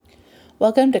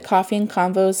Welcome to Coffee and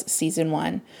Convos Season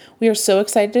 1. We are so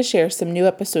excited to share some new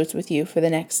episodes with you for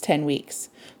the next 10 weeks.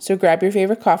 So grab your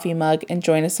favorite coffee mug and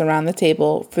join us around the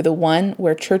table for the one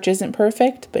where church isn't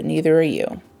perfect, but neither are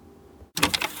you.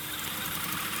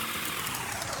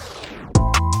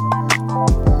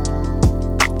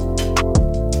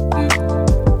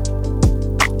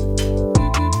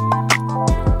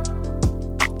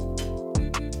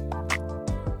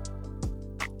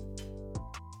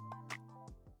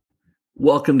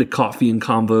 Welcome to Coffee and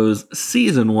Convos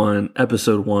Season 1,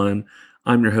 Episode 1.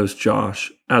 I'm your host,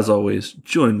 Josh, as always,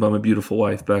 joined by my beautiful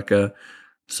wife, Becca.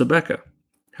 So, Becca,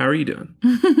 how are you doing?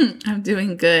 I'm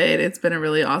doing good. It's been a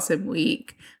really awesome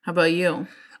week. How about you?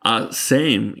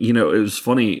 Same. You know, it was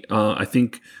funny. I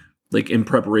think, like, in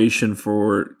preparation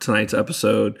for tonight's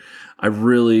episode, I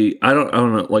don't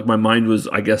know, like, my mind was,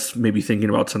 I guess, maybe thinking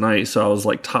about tonight. So I was,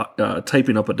 like,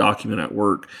 typing up a document at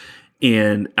work.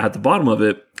 And at the bottom of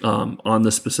it, on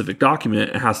the specific document,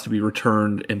 it has to be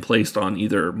returned and placed on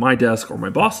either my desk or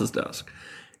my boss's desk.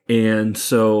 And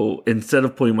so instead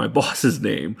of putting my boss's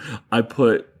name, I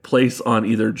put place on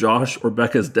either Josh or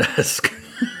Becca's desk.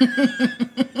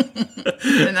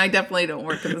 And I definitely don't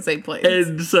work in the same place.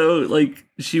 And so, like,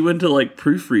 she went to, like,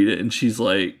 proofread it, and she's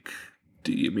like,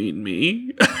 "Do you mean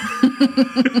me?"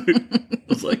 I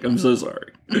was like, "I'm so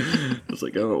sorry." I was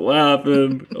like, "I don't know what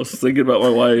happened." I was thinking about my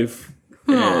wife.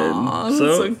 Aww, that's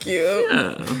so cute.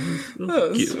 Yeah,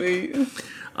 that was sweet.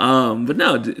 But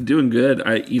no, doing good.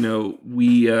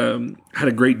 We had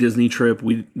a great Disney trip.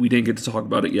 We didn't get to talk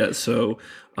about it yet. So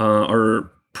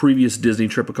our previous Disney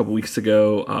trip a couple weeks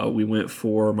ago, we went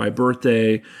for my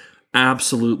birthday.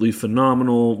 Absolutely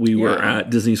phenomenal. We were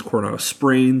at Disney's Coronado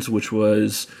Springs, which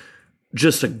was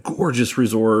just a gorgeous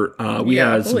resort. We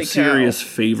had some serious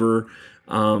favor.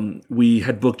 We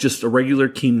had booked just a regular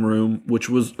king room, which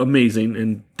was amazing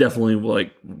and definitely,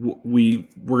 like, we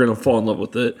were going to fall in love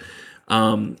with it.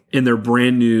 In their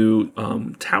brand new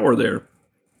tower there.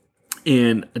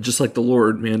 And just like the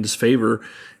Lord, man, his favor,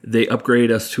 they upgraded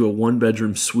us to a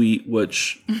 1-bedroom suite,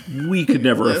 which we could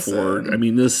never afford. I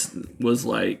mean, this was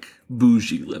like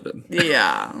bougie living.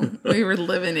 Yeah, we were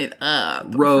living it up.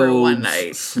 Robes, for one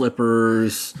night.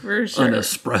 Slippers, for sure. An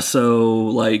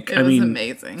espresso. Like, it was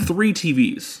amazing. 3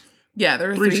 TVs. Yeah, there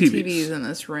were 3 TVs in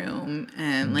this room,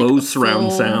 and like Bose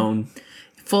surround sound.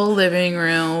 Full living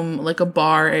room, like a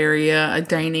bar area, a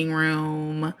dining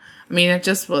room. I mean, it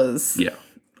just was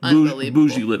unbelievable.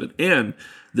 Bougie living. And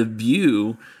the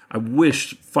view, I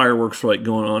wish fireworks were, like,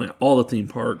 going on at all the theme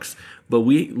parks, but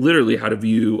we literally had a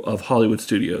view of Hollywood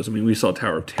Studios. I mean, we saw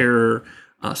Tower of Terror,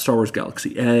 Star Wars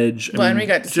Galaxy Edge. And we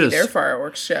got to see their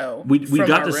fireworks show. We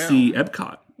got to see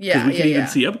Epcot. Yeah, we could even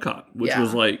see Epcot, which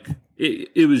was like,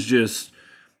 it was just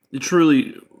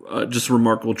truly just a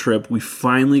remarkable trip. We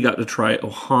finally got to try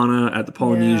Ohana at the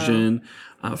Polynesian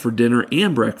for dinner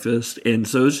and breakfast. And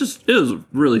so it was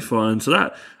really fun. So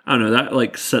that, I don't know, that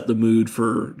like set the mood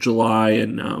for July.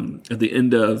 And at the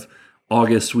end of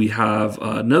August, we have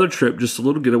another trip, just a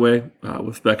little getaway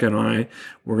with Becca and I.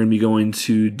 We're going to be going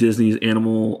to Disney's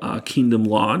Animal Kingdom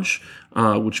Lodge,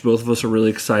 which both of us are really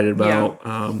excited about.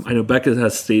 Yeah. I know Becca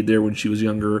has stayed there when she was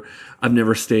younger. I've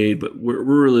never stayed, but we're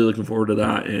really looking forward to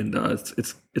that, and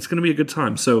it's going to be a good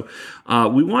time. So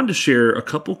we wanted to share a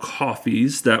couple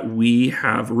coffees that we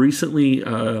have recently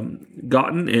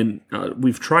gotten, and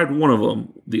we've tried one of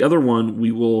them. The other one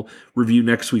we will review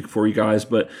next week for you guys,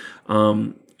 but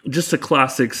just a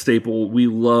classic staple. We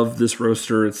love this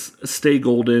roaster. It's Stay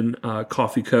Golden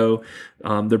Coffee Co.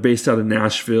 They're based out of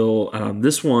Nashville.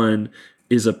 This one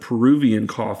is a Peruvian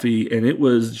coffee, and it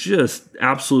was just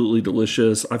absolutely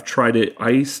delicious. I've tried it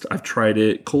iced. I've tried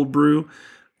it cold brew,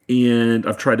 and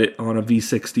I've tried it on a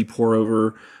V60 pour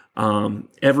over.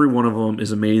 Every one of them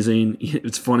is amazing.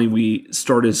 It's funny, we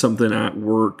started something at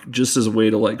work just as a way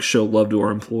to, like, show love to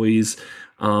our employees.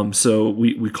 So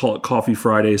we call it Coffee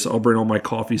Friday. So I'll bring all my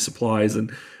coffee supplies,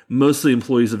 and most of the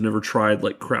employees have never tried,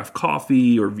 like, craft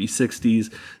coffee or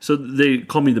V60s. So they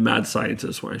call me the mad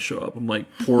scientist when I show up. I'm like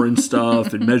pouring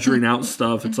stuff and measuring out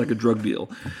stuff. It's like a drug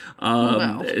deal.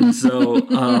 Wow. And so,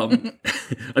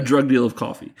 a drug deal of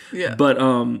coffee. Yeah. But,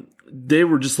 they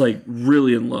were just, like,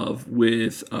 really in love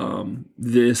with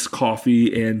this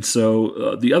coffee. And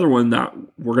so the other one that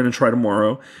we're going to try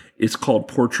tomorrow, it's called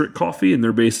Portrait Coffee, and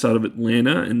they're based out of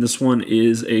Atlanta. And this one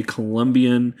is a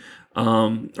Colombian,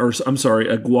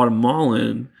 a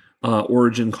Guatemalan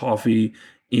origin coffee.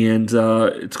 And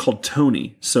it's called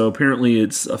Tony. So apparently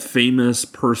it's a famous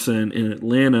person in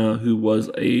Atlanta who was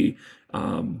a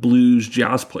blues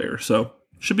jazz player. So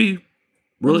should be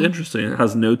really interesting. It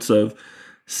has notes of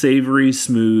savory,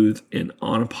 smooth, and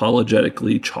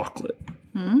unapologetically chocolate.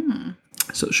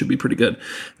 So it should be pretty good.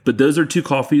 But those are 2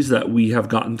 coffees that we have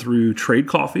gotten through Trade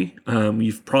Coffee.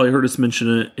 You've probably heard us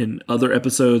mention it in other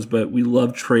episodes, but we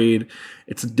love Trade.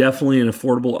 It's definitely an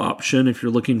affordable option if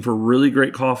you're looking for really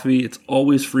great coffee. It's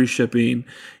always free shipping.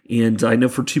 And I know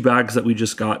for 2 bags that we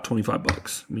just got,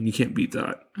 $25. I mean, you can't beat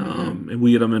that. And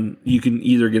we get them in, you can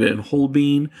either get it in whole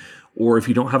bean, or if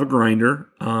you don't have a grinder,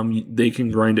 they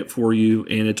can grind it for you.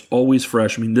 And it's always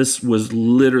fresh. I mean, this was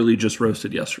literally just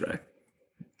roasted yesterday.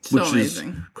 Which amazing.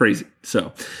 Is crazy.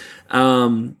 So,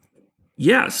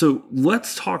 so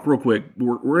let's talk real quick.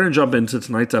 We're going to jump into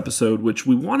tonight's episode, which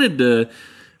we wanted to,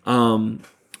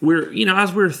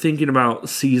 as we're thinking about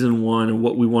season 1 and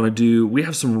what we want to do, we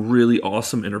have some really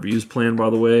awesome interviews planned, by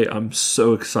the way. I'm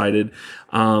so excited.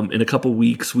 In a couple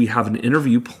weeks, we have an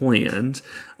interview planned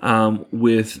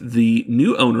with the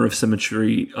new owner of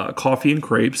Symmetry Coffee and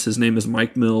Crepes. His name is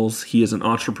Mike Mills. He is an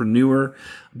entrepreneur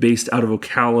based out of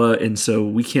Ocala, and so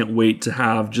we can't wait to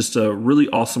have just a really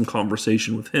awesome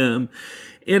conversation with him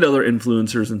and other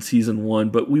influencers in season 1.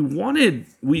 But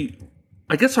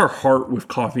I guess our heart with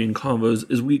Coffee and Convos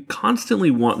is we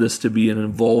constantly want this to be an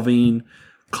evolving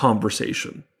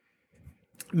conversation.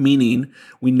 Meaning,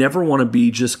 we never want to be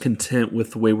just content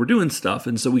with the way we're doing stuff.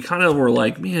 And so we kind of were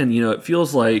like, man, it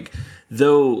feels like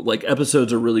though like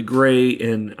episodes are really great.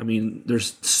 And I mean,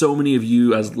 there's so many of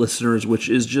you as listeners, which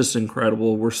is just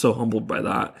incredible. We're so humbled by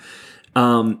that.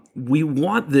 We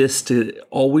want this to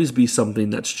always be something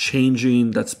that's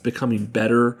changing, that's becoming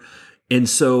better. And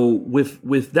so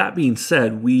with that being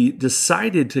said, we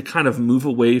decided to kind of move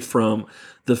away from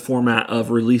the format of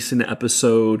releasing an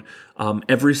episode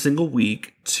every single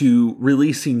week to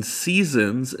releasing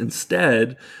seasons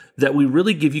instead, that we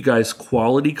really give you guys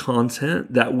quality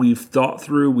content that we've thought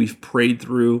through, we've prayed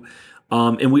through,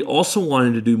 and we also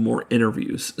wanted to do more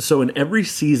interviews. So in every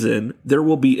season, there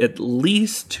will be at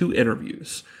least 2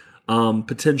 interviews,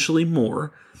 potentially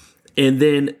more. And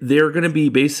then they're going to be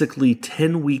basically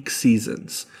 10-week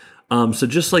seasons. So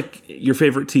just like your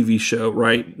favorite TV show,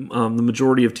 right? The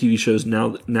majority of TV shows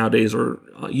nowadays are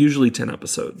usually 10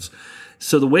 episodes.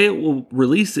 So the way it will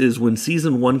release is when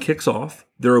season 1 kicks off,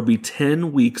 there will be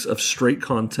 10 weeks of straight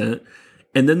content.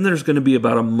 And then there's going to be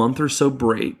about a month or so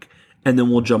break. And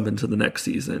then we'll jump into the next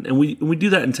season. And we do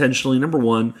that intentionally. Number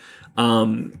one,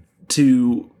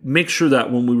 to make sure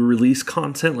that when we release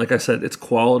content, like I said, it's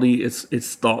quality,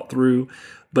 it's thought through,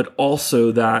 but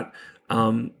also that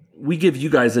we give you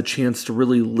guys a chance to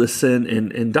really listen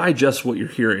and digest what you're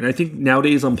hearing. I think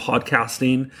nowadays on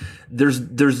podcasting, there's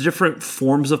different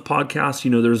forms of podcasts.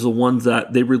 There's the ones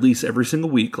that they release every single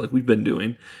week, like we've been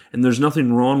doing, and there's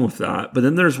nothing wrong with that. But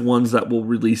then there's ones that will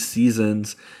release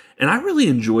seasons, and I really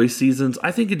enjoy seasons.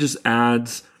 I think it just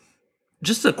adds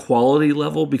just a quality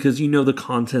level because the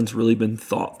content's really been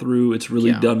thought through. It's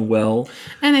really done well.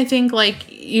 And I think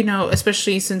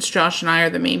especially since Josh and I are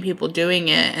the main people doing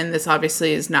it, and this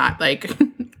obviously is not like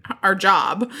our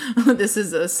job. This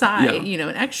is a side,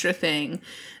 an extra thing,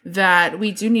 that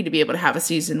we do need to be able to have a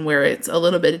season where it's a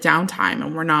little bit of downtime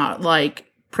and we're not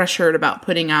like pressured about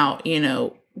putting out,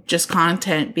 just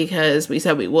content because we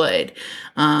said we would.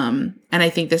 And I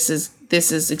think this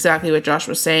is exactly what Josh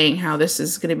was saying, how this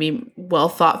is going to be well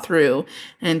thought through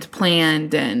and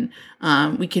planned. And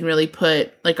we can really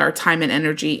put like our time and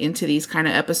energy into these kind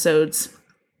of episodes,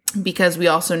 because we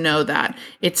also know that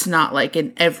it's not like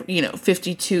in every,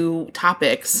 52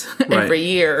 topics every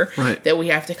year that we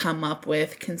have to come up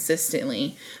with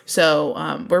consistently.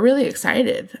 So we're really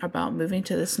excited about moving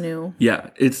to this new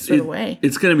way.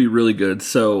 It's going to be really good.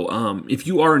 So if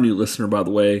you are a new listener, by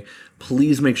the way,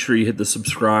 please make sure you hit the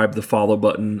subscribe, the follow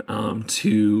button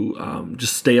to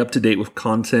just stay up to date with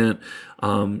content.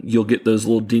 You'll get those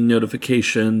little ding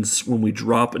notifications when we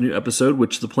drop a new episode,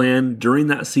 which the plan during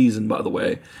that season, by the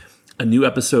way, a new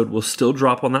episode will still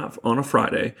drop on a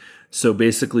Friday. So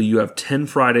basically you have 10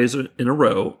 Fridays in a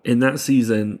row in that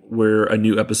season where a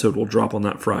new episode will drop on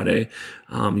that Friday.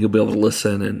 You'll be able to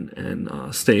listen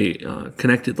and stay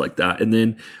connected like that. And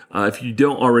then if you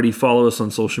don't already follow us on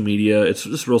social media, it's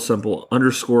just real simple,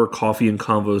 _coffee and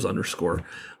convos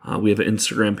 _. We have an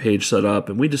Instagram page set up,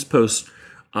 and we just post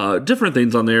different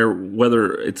things on there,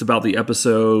 whether it's about the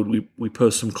episode, we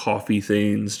post some coffee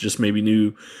things, just maybe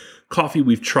new coffee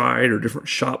we've tried or different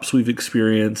shops we've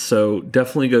experienced. So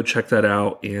definitely go check that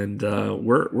out. And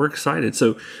we're excited.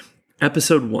 So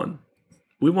episode 1,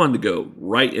 we wanted to go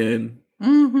right in,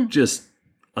 just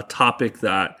a topic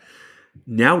that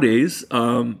nowadays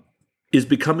is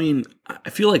becoming, I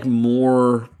feel like,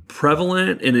 more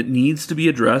prevalent, and it needs to be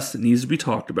addressed. It needs to be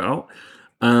talked about.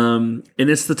 And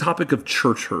it's the topic of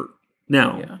church hurt.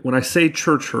 Now, when I say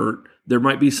church hurt, there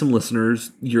might be some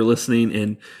listeners, you're listening,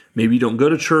 and maybe you don't go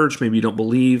to church, maybe you don't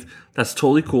believe. That's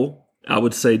totally cool. I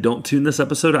would say don't tune this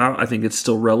episode out. I think it's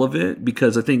still relevant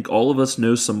because I think all of us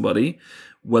know somebody,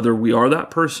 whether we are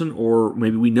that person or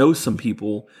maybe we know some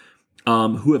people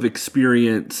who have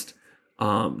experienced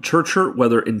church hurt,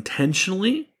 whether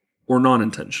intentionally or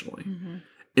non-intentionally. Mm-hmm.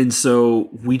 And so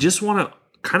we just want to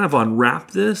kind of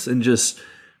unwrap this and just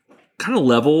kind of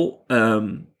level.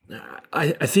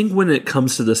 I think when it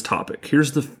comes to this topic,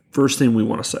 here's the first thing we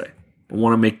want to say. I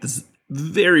want to make this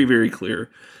very, very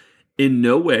clear. In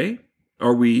no way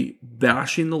are we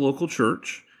bashing the local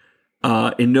church.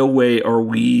 In no way are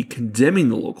we condemning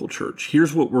the local church.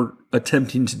 Here's what we're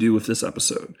attempting to do with this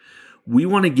episode. We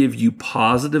want to give you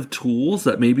positive tools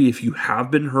that maybe if you have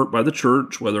been hurt by the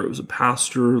church, whether it was a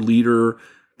pastor, leader,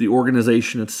 the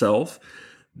organization itself,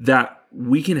 that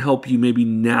we can help you maybe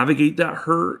navigate that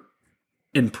hurt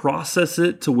and process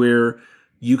it to where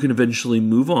you can eventually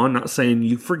move on. Not saying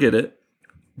you forget it,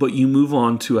 but you move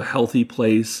on to a healthy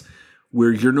place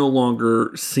where you're no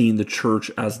longer seeing the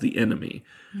church as the enemy.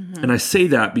 Mm-hmm. And I say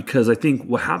that because I think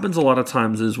what happens a lot of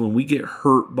times is when we get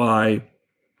hurt by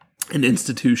an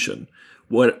institution,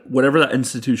 whatever that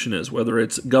institution is, whether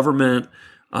it's government,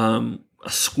 a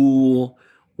school,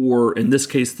 or in this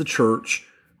case, the church,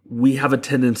 we have a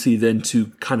tendency then to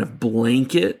kind of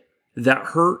blanket that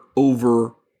hurt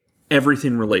over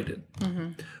everything related,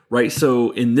 right?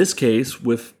 So in this case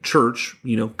with church,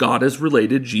 God is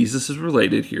related, Jesus is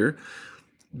related here.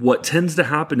 What tends to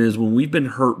happen is when we've been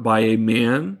hurt by a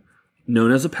man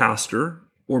known as a pastor,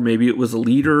 or maybe it was a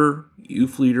leader,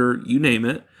 youth leader, you name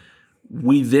it,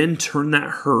 we then turn that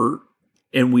hurt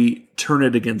and we turn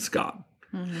it against God.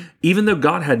 Mm-hmm. Even though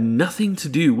God had nothing to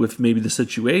do with maybe the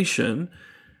situation,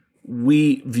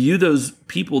 we view those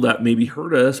people that maybe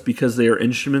hurt us because they are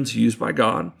instruments used by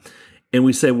God. And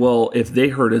we say, well, if they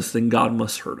hurt us, then God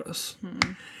must hurt us.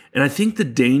 Mm-hmm. And I think the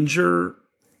danger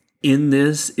in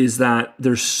this is that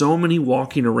there's so many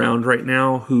walking around right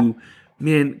now who,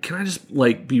 man, can I just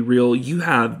be real? You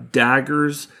have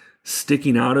daggers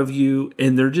sticking out of you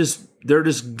and they're just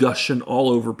gushing all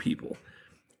over people.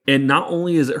 And not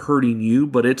only is it hurting you,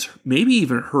 but it's maybe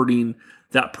even hurting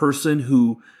that person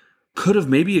who could have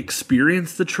maybe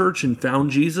experienced the church and found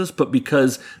Jesus, but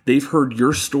because they've heard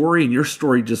your story and your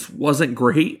story just wasn't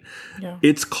great,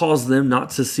 it's caused them not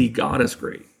to see God as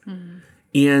great. Mm-hmm.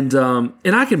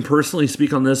 And I can personally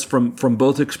speak on this from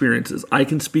both experiences. I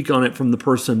can speak on it from the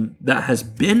person that has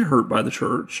been hurt by the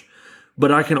church,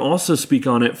 but I can also speak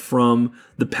on it from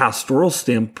the pastoral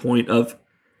standpoint of,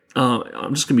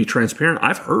 I'm just going to be transparent.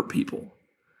 I've hurt people.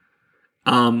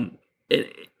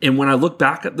 And when I look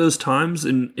back at those times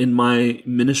in my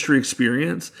ministry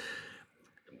experience,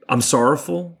 I'm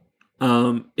sorrowful.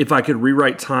 If I could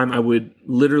rewrite time, I would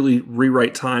literally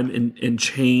rewrite time and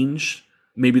change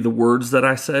maybe the words that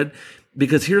I said.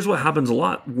 Because here's what happens a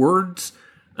lot. Words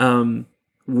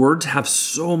have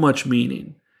so much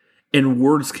meaning. And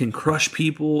words can crush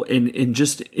people. And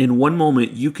just in one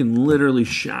moment, you can literally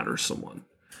shatter someone.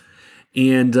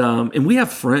 And we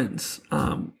have friends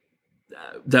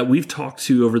that we've talked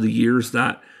to over the years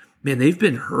that, man, they've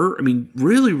been hurt. I mean,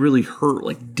 really, really hurt,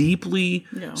 deeply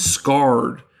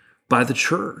scarred by the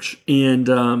church. And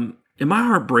my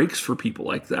heart breaks for people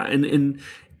like that. And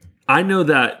I know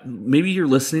that maybe you're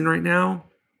listening right now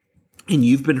and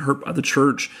you've been hurt by the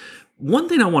church. One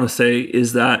thing I want to say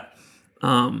is that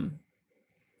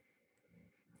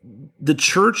the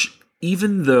church,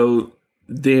 even though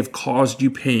they have caused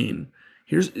you pain,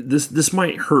 this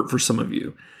might hurt for some of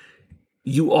you.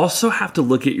 You also have to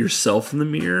look at yourself in the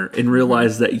mirror and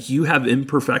realize that you have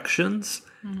imperfections,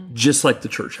 just like the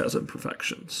church has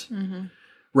imperfections,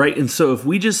 right? And so if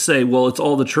we just say, well, it's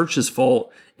all the church's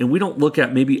fault, and we don't look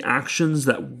at maybe actions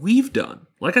that we've done,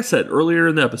 like I said earlier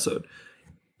in the episode,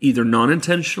 either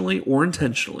non-intentionally or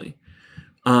intentionally,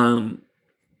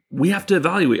 we have to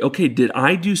evaluate, okay, did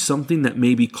I do something that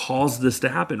maybe caused this to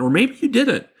happen? Or maybe you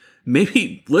didn't.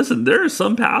 Maybe, listen, there are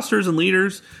some pastors and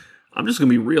leaders, I'm just going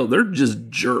to be real, they're just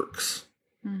jerks,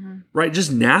 right?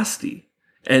 Just nasty.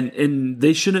 And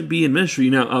they shouldn't be in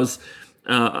ministry. I was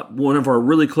one of our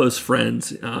really close friends,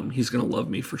 he's going to love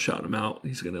me for shouting him out.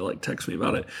 He's going to text me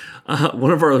about it.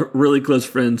 One of our really close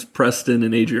friends, Preston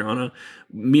and Adriana,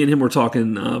 me and him were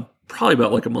talking probably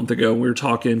about a month ago. We were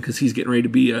talking because he's getting ready to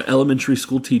be an elementary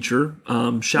school teacher.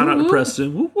 Shout out to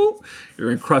Preston. Woo, woo. You're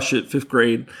going to crush it, 5th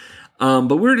grade.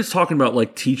 But we were just talking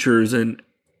about teachers, and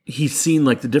he's seen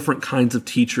the different kinds of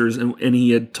teachers, and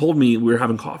he had told me, we were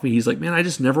having coffee, he's like, man, I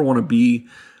just never want to be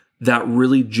that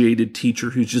really jaded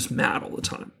teacher who's just mad all the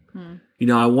time.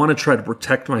 I want to try to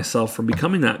protect myself from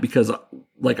becoming that, because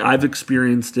Like, I've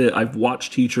experienced it. I've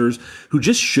watched teachers who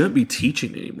just shouldn't be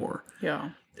teaching anymore. Yeah.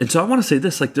 And so I want to say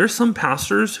this, like, there's some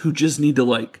pastors who just need to,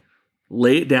 like,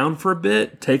 lay it down for a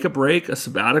bit, take a break, a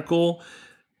sabbatical,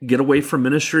 get away from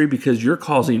ministry, because you're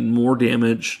causing more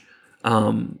damage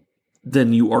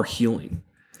than you are healing.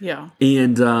 Yeah.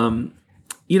 And,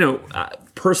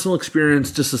 personal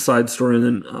experience, just a side story, and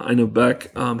then I know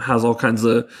Beck has all kinds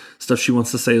of stuff she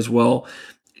wants to say as well.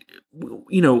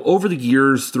 Over the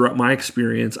years, throughout my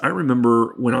experience, I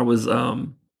remember when I was, I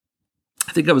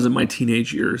think I was in my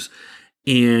teenage years,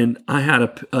 and I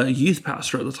had a youth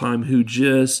pastor at the time who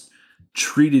just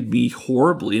treated me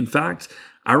horribly. In fact,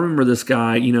 I remember this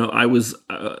guy, I was,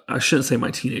 I shouldn't say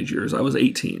my teenage years, I was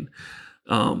 18.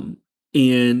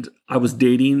 And I was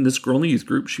dating this girl in the youth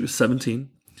group. She was 17.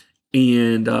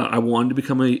 And I wanted to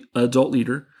become an adult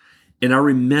leader. And I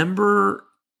remember,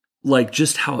 like,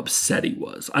 just how upset he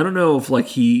was. I don't know if, like,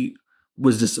 he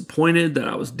was disappointed that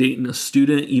I was dating a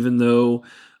student, even though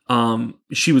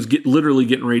she was literally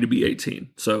getting ready to be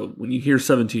 18. So when you hear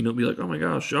 17, don't be like, oh my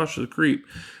gosh, Josh is a creep.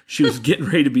 She was getting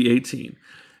ready to be 18.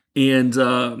 And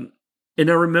I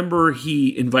remember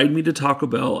he invited me to Taco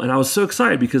Bell, and I was so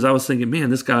excited because I was thinking, man,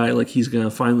 this guy, like, he's going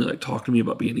to finally, like, talk to me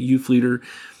about being a youth leader.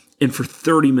 And for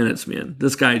 30 minutes, man,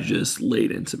 this guy just laid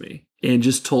into me and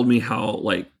just told me how,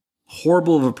 like,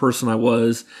 horrible of a person I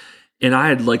was. And I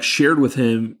had, like, shared with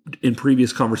him in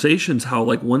previous conversations how,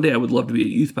 like, one day I would love to be a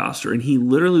youth pastor. And he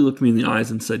literally looked me in the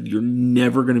eyes and said, you're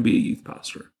never going to be a youth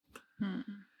pastor.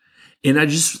 And I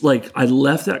just, like, I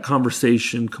left that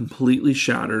conversation completely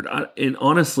shattered. And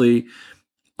honestly,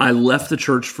 I left the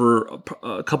church for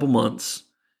a couple months.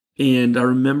 And I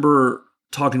remember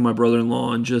talking to my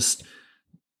brother-in-law and just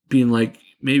being like,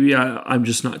 maybe I'm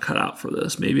just not cut out for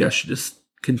this. Maybe I should just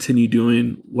continue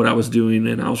doing what I was doing.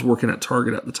 And I was working at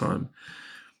Target at the time.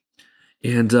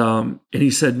 And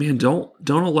he said, man, don't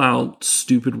allow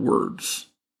stupid words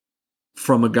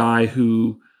from a guy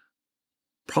who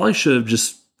probably should have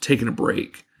just taken a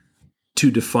break to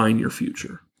define your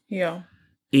future. Yeah.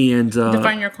 And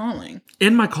define your calling.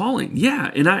 And my calling.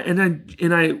 Yeah.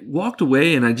 And I walked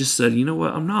away and I just said, you know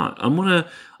what? I'm going to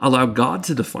allow God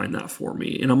to define that for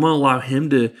me. And I'm going to allow him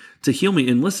to heal me.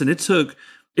 And listen, it took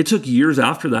years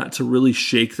after that to really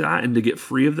shake that and to get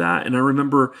free of that. And I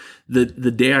remember the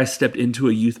day I stepped into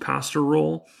a youth pastor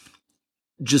role,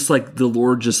 just like the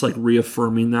Lord just like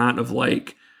reaffirming that of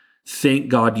like, thank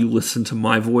God you listened to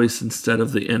my voice instead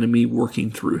of the enemy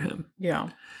working through him. Yeah.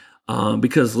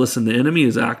 Because listen, the enemy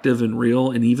is active and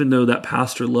real. And even though that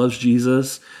pastor loves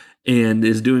Jesus and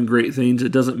is doing great things,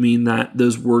 it doesn't mean that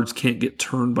those words can't get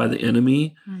turned by the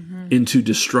enemy into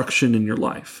destruction in your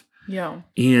life. Yeah.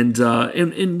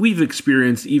 And we've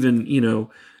experienced even,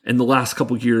 in the last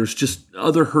couple of years, just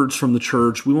other hurts from the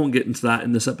church. We won't get into that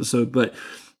in this episode, but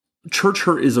church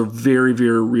hurt is a very,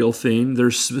 very real thing.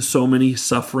 There's so many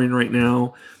suffering right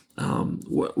now.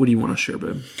 What do you want to share,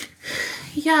 babe?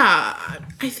 Yeah,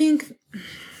 I think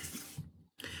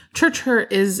church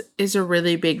hurt is a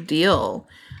really big deal.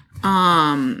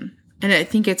 And I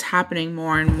think it's happening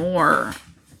more and more.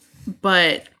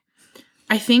 But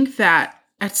I think that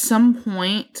at some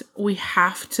point we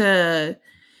have to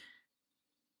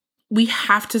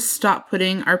stop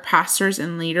putting our pastors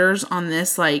and leaders on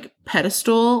this like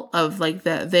pedestal of like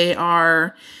that they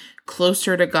are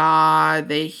closer to God,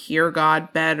 they hear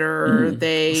God better,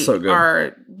 they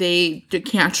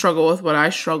can't struggle with what I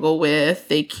struggle with,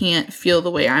 they can't feel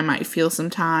the way I might feel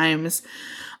sometimes,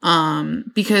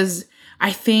 because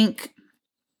I think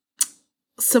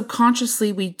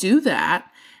subconsciously we do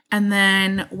that, and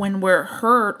then when we're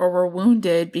hurt or we're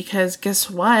wounded, because guess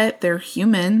what, they're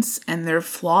humans and they're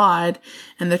flawed,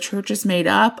 and the church is made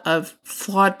up of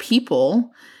flawed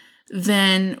people,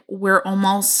 then we're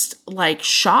almost like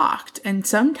shocked. And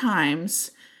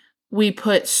sometimes we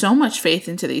put so much faith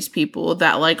into these people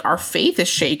that like our faith is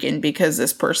shaken because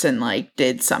this person like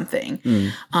did something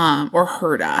or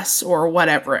hurt us or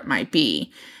whatever it might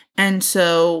be. And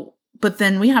so, but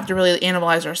then we have to really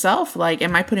analyze ourselves. Like,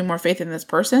 am I putting more faith in this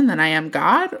person than I am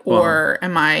God? Or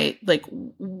am I like,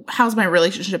 how's my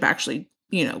relationship actually,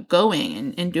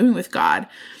 going and doing with God?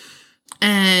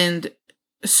 And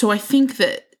so I think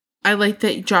that I like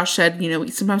that Josh said,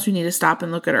 sometimes we need to stop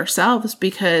and look at ourselves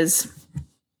because,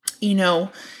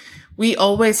 we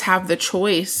always have the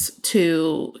choice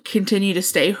to continue to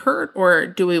stay hurt, or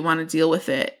do we want to deal with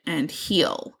it and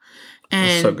heal?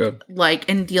 And so good. Like,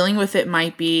 and dealing with it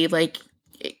might be like,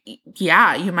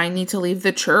 yeah, you might need to leave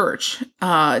the church.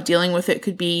 Dealing with it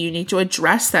could be you need to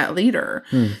address that leader.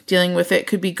 Dealing with it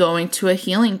could be going to a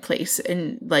healing place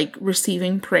and like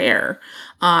receiving prayer.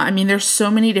 I mean, there's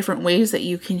so many different ways that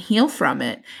you can heal from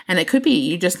it. And it could be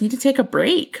you just need to take a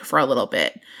break for a little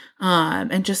bit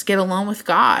and just get alone with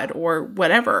God or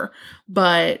whatever.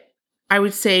 But I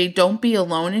would say don't be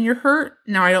alone in your hurt.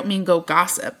 Now, I don't mean go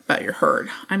gossip about your hurt.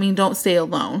 I mean, don't stay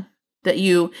alone. That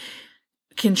you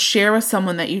can share with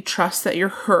someone that you trust that you're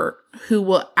hurt, who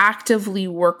will actively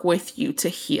work with you to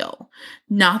heal.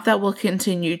 Not that will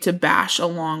continue to bash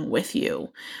along with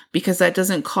you, because that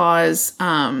doesn't cause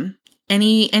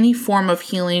any form of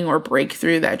healing or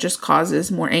breakthrough. That just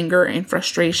causes more anger and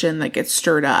frustration that gets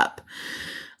stirred up.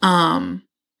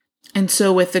 And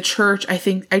so with the church,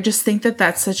 I just think that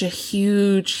that's such a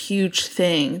huge, huge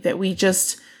thing, that we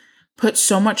just put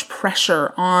so much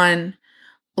pressure on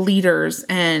leaders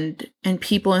and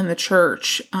people in the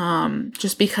church,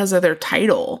 just because of their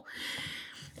title.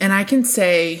 And I can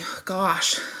say,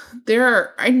 gosh,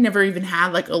 I never even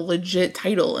had like a legit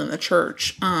title in the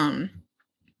church. And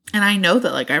I know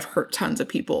that like I've hurt tons of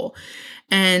people,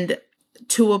 and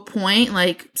to a point,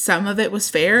 like some of it was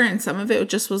fair and some of it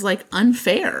just was like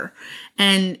unfair.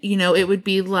 And, you know, it would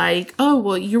be like, oh,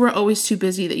 well, you were always too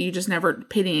busy that you just never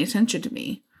paid any attention to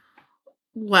me.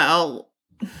 Well,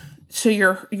 so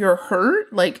you're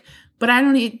hurt, like, but I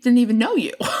didn't even know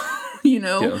you, you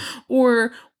know, yeah.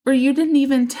 or you didn't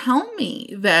even tell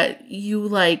me that you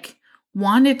like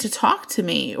wanted to talk to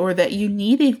me, or that you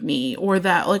needed me, or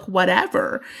that like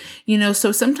whatever, you know.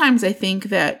 So sometimes I think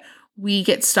that we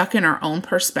get stuck in our own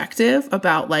perspective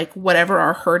about like whatever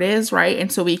our hurt is, right?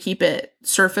 And so we keep it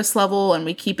surface level and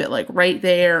we keep it like right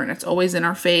there and it's always in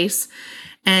our face.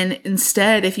 And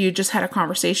instead, if you just had a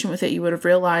conversation with it, you would have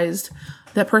realized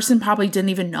that person probably didn't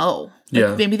even know.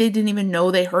 Like, maybe they didn't even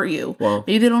know they hurt you. Wow.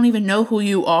 Maybe they don't even know who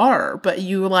you are, but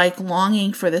you like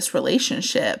longing for this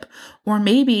relationship. Or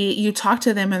maybe you talk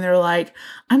to them and they're like,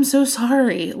 I'm so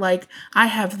sorry. Like, I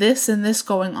have this and this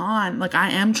going on. Like,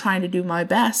 I am trying to do my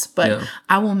best, but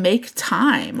I will make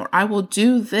time, or I will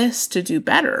do this to do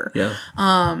better. Yeah.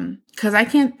 Cause I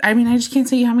just can't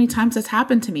tell you how many times that's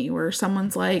happened to me where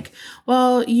someone's like,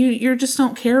 well, you just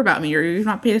don't care about me, or you've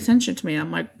not paid attention to me. And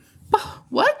I'm like,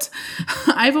 what?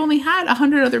 I've only had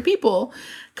 100 other people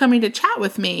coming to chat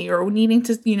with me, or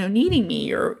needing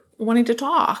me, or wanting to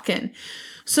talk. And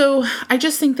so I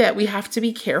just think that we have to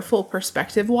be careful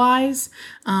perspective wise,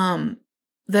 that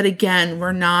again,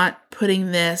 we're not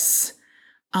putting this,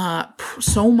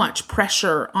 so much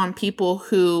pressure on people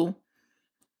who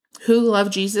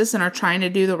love Jesus and are trying to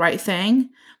do the right thing,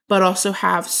 but also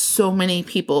have so many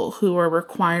people who are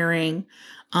requiring,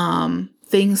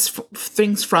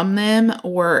 things from them,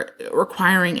 or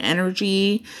requiring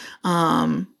energy,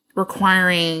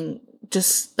 requiring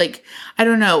just like, I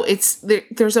don't know.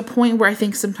 There's a point where I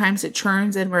think sometimes it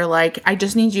churns and we're like, I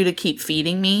just need you to keep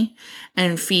feeding me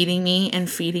and feeding me and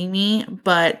feeding me,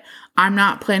 but I'm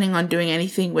not planning on doing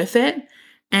anything with it.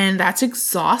 And that's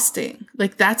exhausting.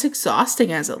 Like, that's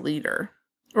exhausting as a leader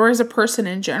or as a person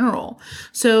in general.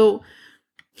 So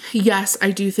yes,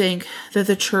 I do think that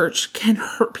the church can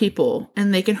hurt people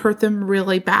and they can hurt them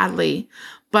really badly.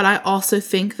 But I also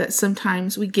think that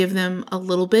sometimes we give them a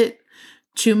little bit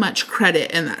too much credit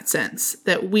in that sense,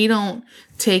 that we don't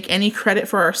take any credit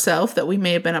for ourselves, that we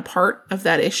may have been a part of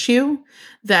that issue,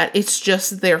 that it's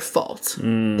just their fault,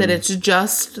 that it's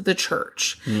just the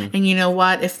church. And you know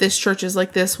what? If this church is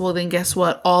like this, well, then guess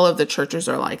what? All of the churches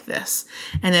are like this.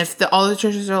 And if all the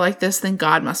churches are like this, then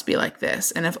God must be like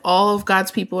this. And if all of God's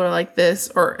people are like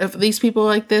this, or if these people are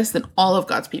like this, then all of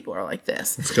God's people are like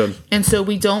this. That's good. And so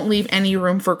we don't leave any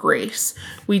room for grace.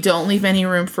 We don't leave any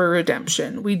room for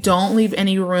redemption. We don't leave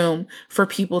any room for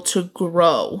people to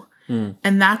grow.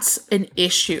 And that's an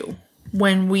issue.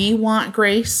 When we want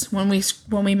grace, when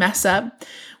we mess up,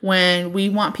 when we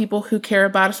want people who care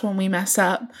about us when we mess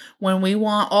up, when we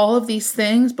want all of these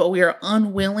things, but we are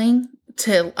unwilling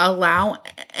to allow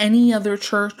any other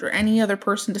church or any other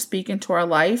person to speak into our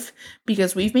life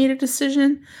because we've made a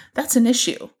decision, that's an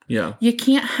issue. Yeah. You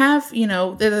can't have,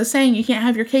 the saying, you can't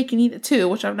have your cake and eat it too,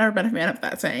 which I've never been a fan of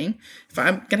that saying. If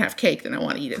I'm going to have cake, then I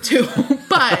want to eat it too.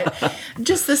 But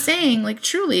just the saying, like,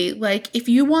 truly, like, if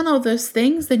you want all those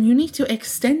things, then you need to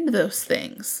extend those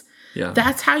things. Yeah.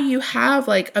 That's how you have,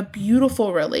 like, a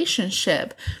beautiful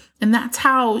relationship. And that's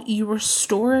how you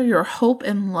restore your hope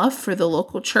and love for the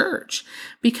local church,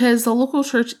 because the local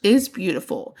church is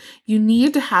beautiful. You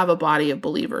need to have a body of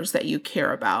believers that you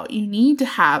care about. You need to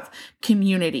have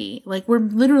community. Like, we're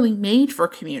literally made for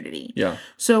community. Yeah.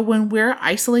 So when we're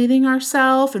isolating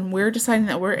ourselves and we're deciding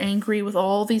that we're angry with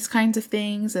all these kinds of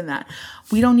things and that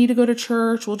we don't need to go to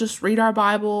church, we'll just read our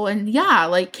Bible. And yeah,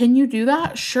 like, can you do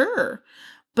that? Sure.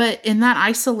 But in that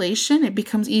isolation, it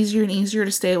becomes easier and easier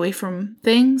to stay away from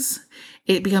things.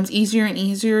 It becomes easier and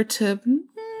easier to,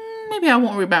 maybe I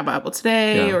won't read my Bible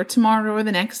today or tomorrow or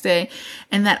the next day.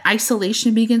 And that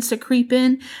isolation begins to creep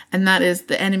in. And that is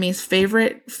the enemy's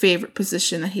favorite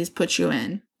position that he's put you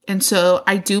in. And so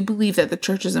I do believe that the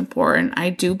church is important.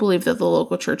 I do believe that the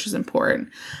local church is important.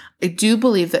 I do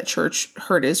believe that church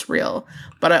hurt is real.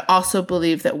 But I also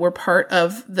believe that we're part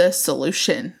of the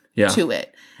solution to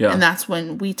it. Yeah. And that's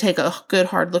when we take a good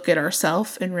hard look at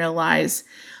ourselves and realize,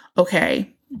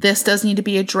 okay, this does need to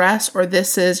be addressed, or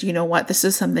this is, you know what, this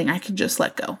is something I can just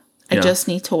let go. I just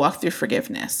need to walk through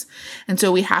forgiveness. And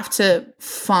so we have to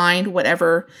find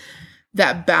whatever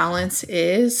that balance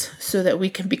is so that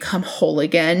we can become whole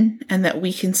again and that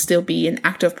we can still be an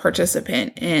active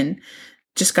participant in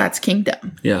just God's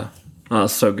kingdom. Yeah.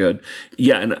 So good.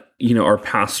 Yeah. And, you know, our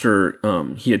pastor,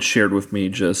 he had shared with me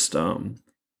just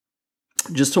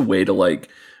a way to like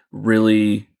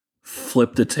really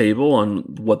flip the table on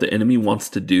what the enemy wants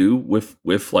to do with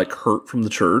like hurt from the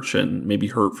church and maybe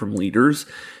hurt from leaders.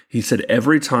 He said,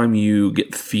 every time you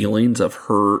get feelings of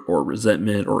hurt or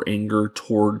resentment or anger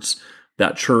towards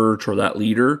that church or that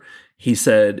leader, he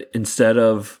said, instead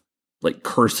of like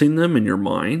cursing them in your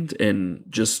mind and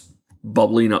just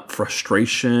bubbling up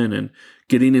frustration and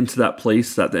getting into that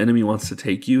place that the enemy wants to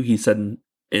take you, he said,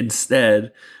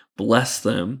 instead, bless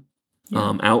them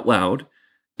out loud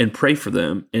and pray for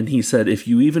them. And he said, if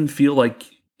you even feel like,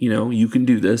 you know, you can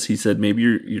do this, he said, maybe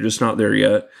you're just not there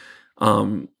yet.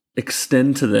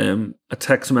 Extend to them a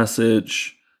text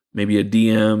message, maybe a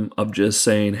DM of just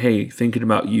saying, hey, thinking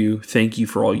about you. Thank you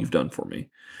for all you've done for me.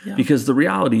 Yeah. Because the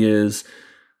reality is,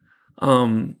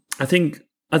 I think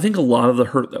a lot of the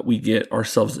hurt that we get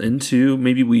ourselves into,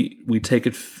 maybe we take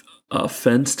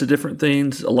offense to different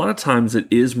things. A lot of times it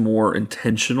is more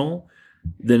intentional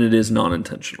than it is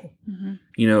non-intentional. Mm-hmm.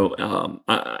 You know,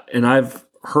 I've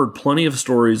heard plenty of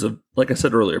stories of, like I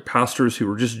said earlier, pastors who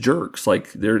were just jerks.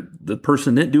 Like the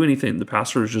person didn't do anything. The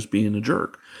pastor is just being a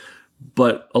jerk.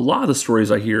 But a lot of the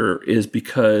stories I hear is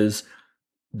because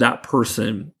that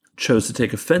person chose to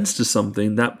take offense to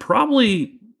something that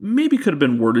probably maybe could have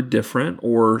been worded different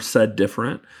or said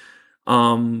different.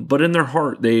 But in their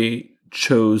heart, they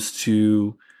chose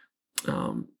to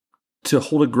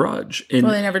hold a grudge. And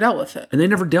they never dealt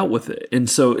with it. And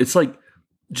so it's like,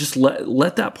 just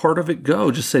let that part of it go.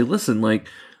 Just say, listen, like,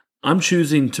 I'm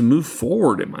choosing to move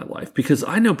forward in my life because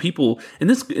I know people, and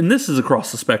this is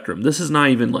across the spectrum. This is not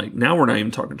even like, now we're not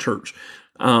even talking church.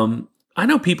 I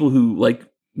know people who like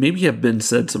maybe have been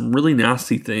said some really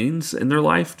nasty things in their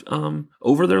life,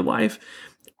 over their life.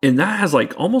 And that has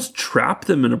like almost trapped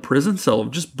them in a prison cell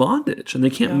of just bondage, and they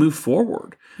can't move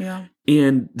forward. Yeah.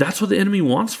 And that's what the enemy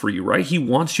wants for you, right? He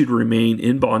wants you to remain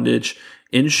in bondage,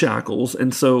 in shackles.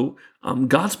 And so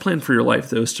God's plan for your life,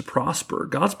 though, is to prosper.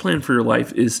 God's plan for your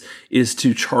life is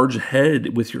to charge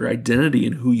ahead with your identity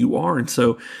and who you are. And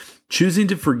so choosing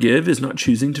to forgive is not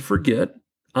choosing to forget.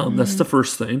 That's the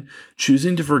first thing.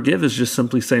 Choosing to forgive is just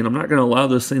simply saying, I'm not going to allow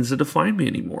those things to define me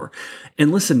anymore.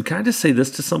 And listen, can I just say this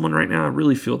to someone right now? I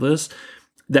really feel this,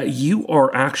 that you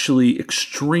are actually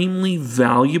extremely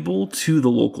valuable to the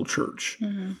local church,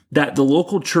 that the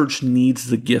local church needs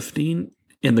the gifting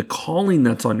and the calling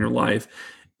that's on your life.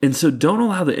 And so don't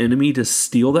allow the enemy to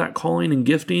steal that calling and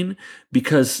gifting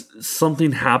because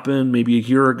something happened maybe a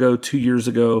year ago, 2 years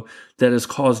ago, that has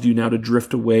caused you now to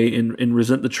drift away and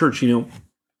resent the church. You know,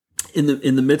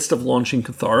 in the midst of launching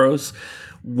Katharos,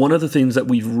 one of the things that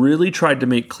we've really tried to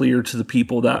make clear to the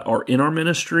people that are in our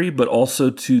ministry, but also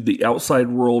to the outside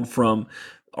world from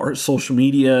our social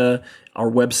media, our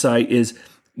website, is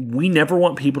we never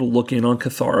want people to look in on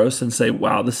Katharos and say,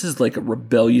 wow, this is like a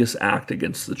rebellious act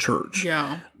against the church.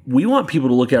 Yeah. We want people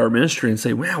to look at our ministry and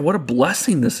say, wow, what a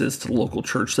blessing this is to the local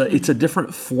church, that it's a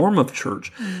different form of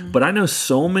church. But I know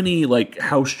so many like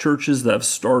house churches that have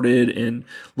started and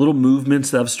little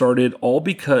movements that have started all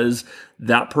because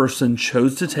that person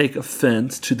chose to take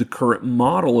offense to the current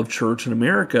model of church in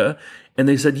America. And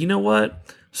they said, you know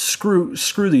what? Screw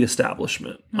the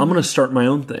establishment. I'm going to start my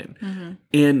own thing.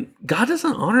 And God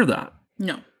doesn't honor that.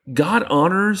 No. God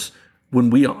honors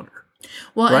when we honor.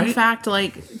 Well, right? In fact,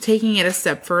 like taking it a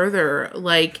step further,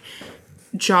 like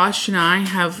Josh and I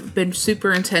have been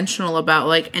super intentional about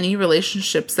like any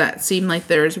relationships that seem like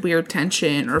there's weird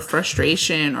tension or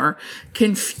frustration or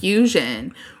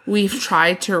confusion. We've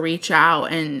tried to reach out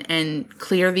and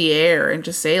clear the air and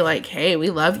just say like, hey,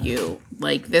 we love you.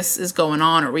 Like this is going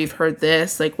on, or we've heard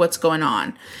this, like what's going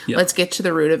on? Yep. Let's get to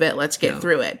the root of it. Let's get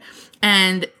through it.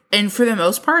 And for the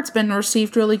most part, it's been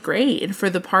received really great. And for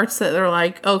the parts that are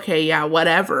like, okay, yeah,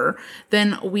 whatever,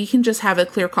 then we can just have a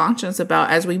clear conscience about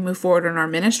as we move forward in our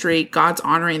ministry, God's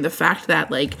honoring the fact that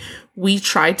like we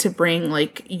tried to bring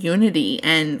like unity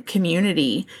and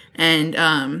community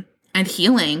and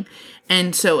healing.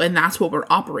 And that's what we're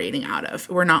operating out of.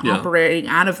 We're not operating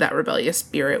out of that rebellious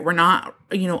spirit. We're not,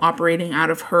 operating out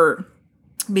of hurt,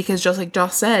 because just like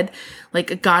Josh said,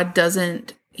 like God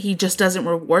He just doesn't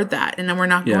reward that. And then we're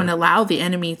not going to allow the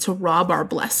enemy to rob our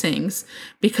blessings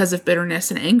because of bitterness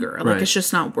and anger. Like it's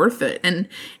just not worth it. And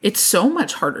it's so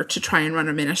much harder to try and run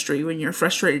a ministry when you're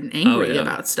frustrated and angry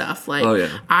about stuff.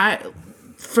 Like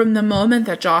from the moment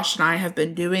that Josh and I have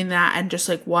been doing that and just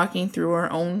like walking through our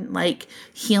own like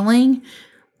healing,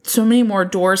 so many more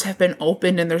doors have been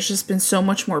opened, and there's just been so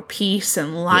much more peace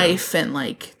and life and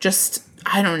like just,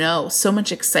 I don't know, so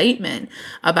much excitement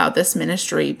about this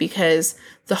ministry, because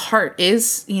the heart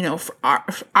is, for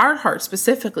our heart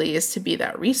specifically is to be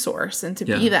that resource and to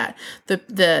be that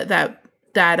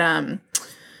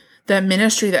that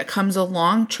ministry that comes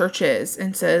along churches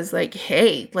and says like,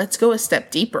 hey, let's go a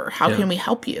step deeper. How can we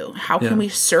help you? How can we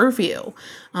serve you?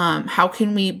 How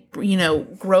can we,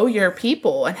 grow your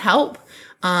people and help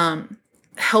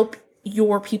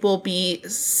your people be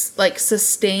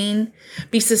sustaining,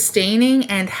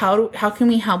 and how can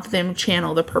we help them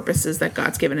channel the purposes that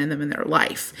God's given in them in their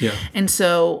life? And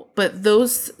so, but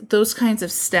those kinds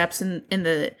of steps in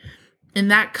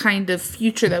that kind of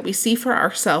future that we see for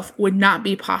ourselves would not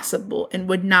be possible and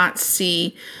would not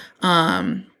see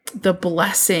the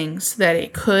blessings that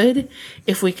it could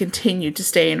if we continue to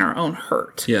stay in our own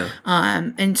hurt.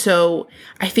 And so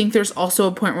I think there's also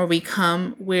a point where we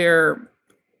come where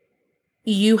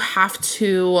you have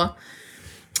to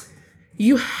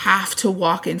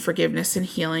walk in forgiveness and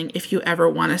healing if you ever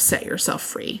want to set yourself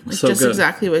free. Like so just good.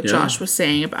 Exactly what Josh was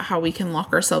saying about how we can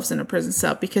lock ourselves in a prison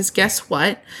cell. Because guess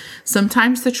what?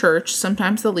 Sometimes the church,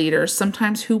 sometimes the leaders,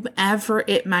 sometimes whomever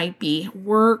it might be,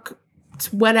 work,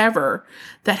 whatever,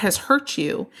 that has hurt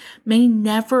you, may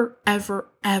never, ever,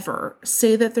 ever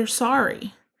say that they're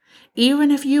sorry.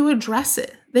 Even if you address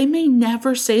it, they may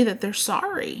never say that they're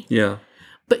sorry.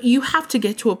 But you have to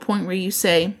get to a point where you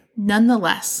say,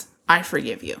 nonetheless, I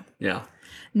forgive you.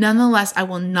 Nonetheless, I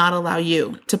will not allow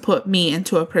you to put me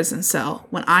into a prison cell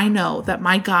when I know that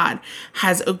my God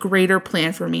has a greater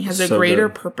plan for me, has a greater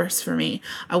purpose for me.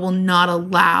 I will not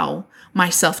allow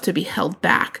myself to be held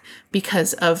back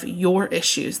because of your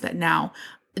issues that now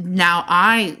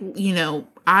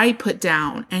I put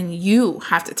down and you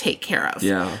have to take care of.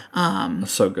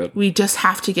 That's so good. We just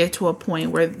have to get to a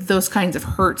point where those kinds of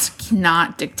hurts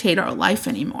cannot dictate our life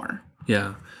anymore.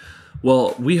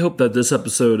 Well, we hope that this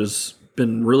episode has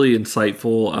been really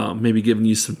insightful, maybe giving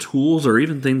you some tools or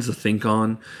even things to think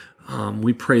on.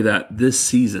 We pray that this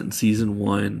season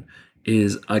 1,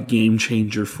 is a game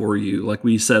changer for you. Like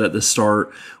we said at the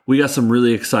start, we got some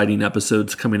really exciting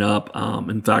episodes coming up.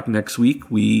 In fact, next week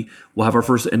we will have our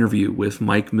first interview with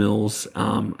Mike Mills.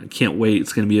 I can't wait.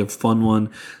 It's going to be a fun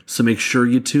one. So make sure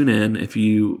you tune in. If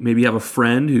you maybe have a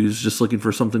friend who's just looking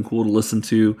for something cool to listen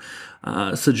to,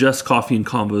 suggest Coffee and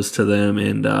Combos to them.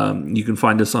 And you can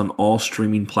find us on all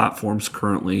streaming platforms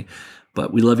currently.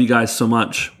 But we love you guys so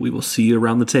much. We will see you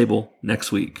around the table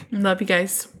next week. Love you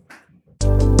guys.